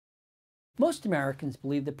Most Americans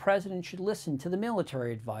believe the president should listen to the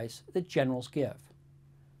military advice that generals give.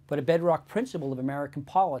 But a bedrock principle of American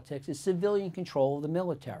politics is civilian control of the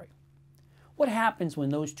military. What happens when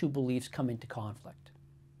those two beliefs come into conflict?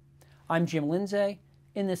 I'm Jim Lindsay,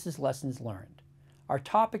 and this is Lessons Learned. Our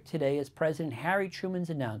topic today is President Harry Truman's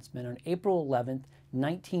announcement on April 11,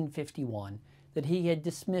 1951, that he had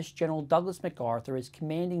dismissed General Douglas MacArthur as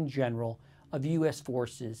commanding general of U.S.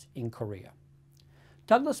 forces in Korea.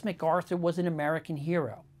 Douglas MacArthur was an American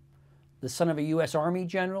hero. The son of a U.S. Army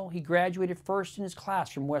general, he graduated first in his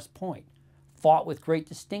class from West Point, fought with great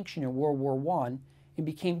distinction in World War I, and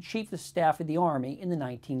became Chief of Staff of the Army in the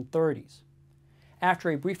 1930s. After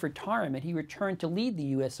a brief retirement, he returned to lead the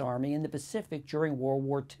U.S. Army in the Pacific during World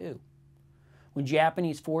War II. When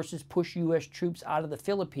Japanese forces pushed U.S. troops out of the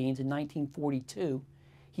Philippines in 1942,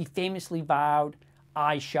 he famously vowed,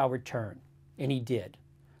 "I shall return," and he did.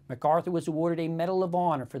 MacArthur was awarded a Medal of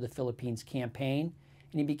Honor for the Philippines campaign,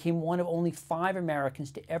 and he became one of only 5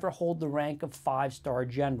 Americans to ever hold the rank of 5-star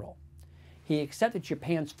general. He accepted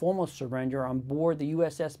Japan's formal surrender on board the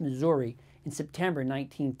USS Missouri in September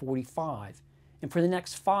 1945, and for the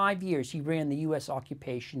next 5 years he ran the U.S.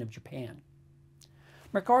 occupation of Japan.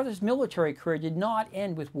 MacArthur's military career did not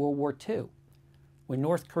end with World War II. When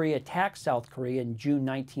North Korea attacked South Korea in June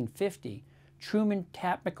 1950, Truman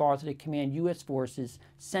tapped MacArthur to command U.S. forces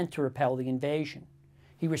sent to repel the invasion.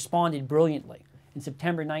 He responded brilliantly. In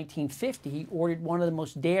September 1950, he ordered one of the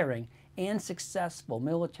most daring and successful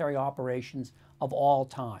military operations of all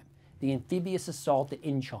time, the amphibious assault at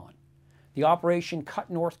Incheon. The operation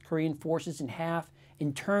cut North Korean forces in half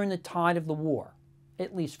and turned the tide of the war,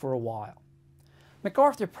 at least for a while.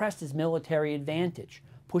 MacArthur pressed his military advantage,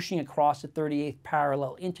 pushing across the 38th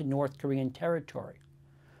parallel into North Korean territory.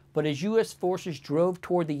 But as U.S. forces drove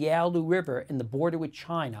toward the Yalu River and the border with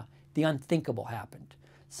China, the unthinkable happened.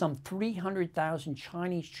 Some 300,000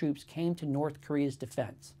 Chinese troops came to North Korea's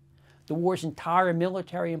defense. The war's entire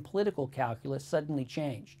military and political calculus suddenly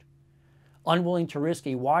changed. Unwilling to risk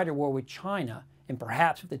a wider war with China, and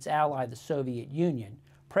perhaps with its ally the Soviet Union,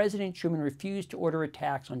 President Truman refused to order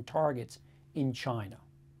attacks on targets in China.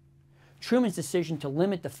 Truman's decision to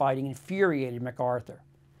limit the fighting infuriated MacArthur.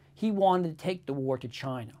 He wanted to take the war to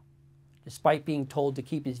China. Despite being told to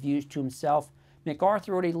keep his views to himself,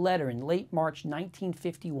 MacArthur wrote a letter in late March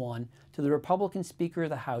 1951 to the Republican Speaker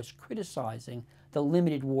of the House criticizing the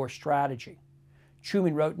limited war strategy.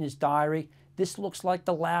 Truman wrote in his diary, "This looks like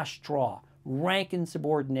the last straw, rank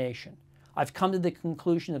insubordination. I've come to the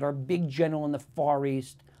conclusion that our big general in the Far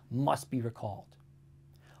East must be recalled."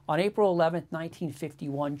 On April 11,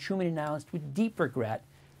 1951, Truman announced with deep regret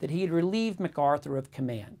that he had relieved MacArthur of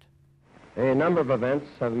command. A number of events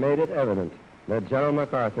have made it evident that General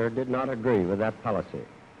MacArthur did not agree with that policy.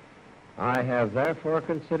 I have therefore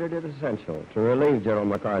considered it essential to relieve General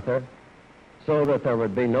MacArthur so that there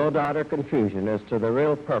would be no doubt or confusion as to the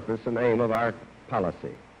real purpose and aim of our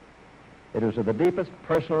policy. It was with the deepest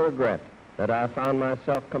personal regret that I found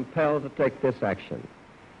myself compelled to take this action.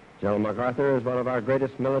 General MacArthur is one of our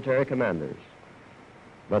greatest military commanders,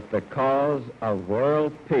 but the cause of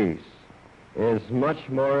world peace is much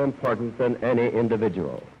more important than any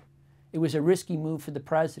individual. It was a risky move for the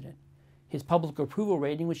president. His public approval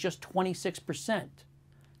rating was just 26%.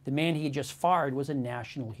 The man he had just fired was a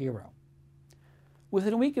national hero.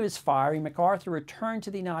 Within a week of his firing, MacArthur returned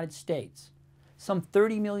to the United States. Some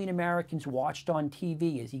 30 million Americans watched on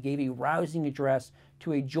TV as he gave a rousing address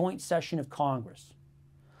to a joint session of Congress.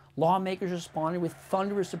 Lawmakers responded with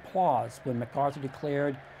thunderous applause when MacArthur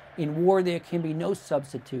declared, "In war there can be no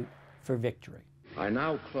substitute for victory." I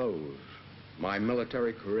now close my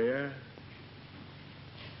military career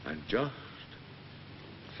and just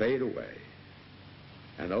fade away,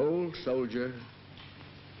 an old soldier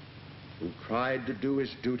who tried to do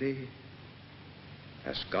his duty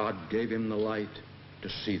as God gave him the light to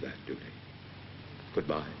see that duty.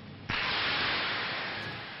 Goodbye.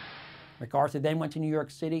 MacArthur then went to New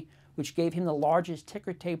York City, which gave him the largest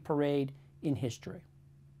ticker tape parade in history.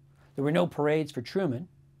 There were no parades for Truman.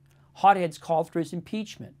 Hotheads called for his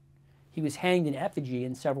impeachment. He was hanged in effigy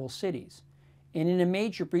in several cities. And in a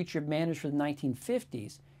major breach of manners for the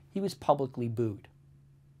 1950s, he was publicly booed.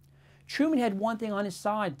 Truman had one thing on his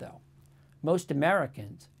side, though. Most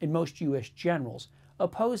Americans and most U.S. generals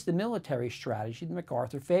opposed the military strategy that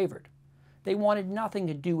MacArthur favored. They wanted nothing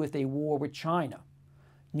to do with a war with China,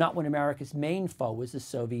 not when America's main foe was the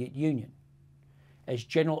Soviet Union. As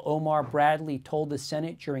General Omar Bradley told the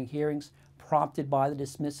Senate during hearings prompted by the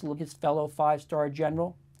dismissal of his fellow 5-star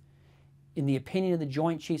general, in the opinion of the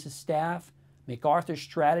Joint Chiefs of Staff, MacArthur's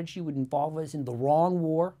strategy would involve us in the wrong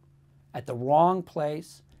war, at the wrong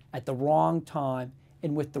place, at the wrong time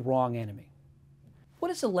and with the wrong enemy.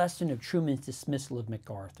 What is the lesson of Truman's dismissal of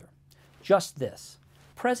MacArthur? Just this: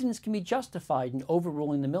 presidents can be justified in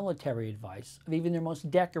overruling the military advice of even their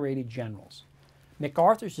most decorated generals.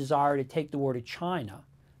 MacArthur's desire to take the war to China,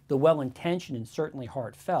 though well-intentioned and certainly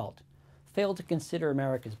heartfelt, failed to consider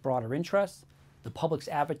America's broader interests, the public's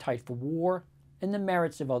appetite for war, and the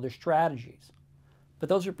merits of other strategies. But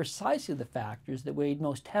those are precisely the factors that weighed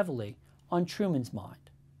most heavily on Truman's mind.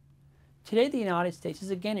 Today, the United States is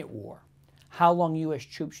again at war. How long U.S.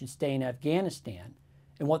 troops should stay in Afghanistan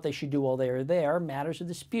and what they should do while they are there matters of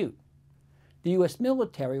dispute. The U.S.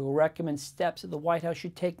 military will recommend steps that the White House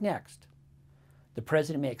should take next. The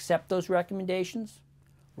President may accept those recommendations,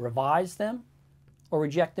 revise them, or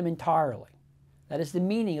reject them entirely. That is the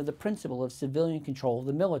meaning of the principle of civilian control of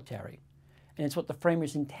the military, and it's what the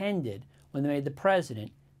framers intended when they made the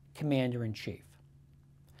President Commander-in-Chief.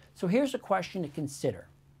 So here's a question to consider.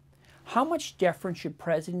 How much deference should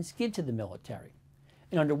presidents give to the military?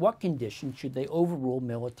 And under what conditions should they overrule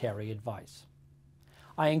military advice?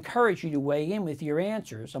 I encourage you to weigh in with your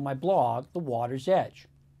answers on my blog, The Water's Edge.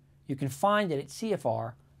 You can find it at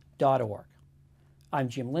cfr.org. I'm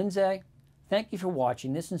Jim Lindsay. Thank you for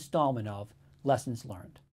watching this installment of Lessons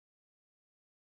Learned.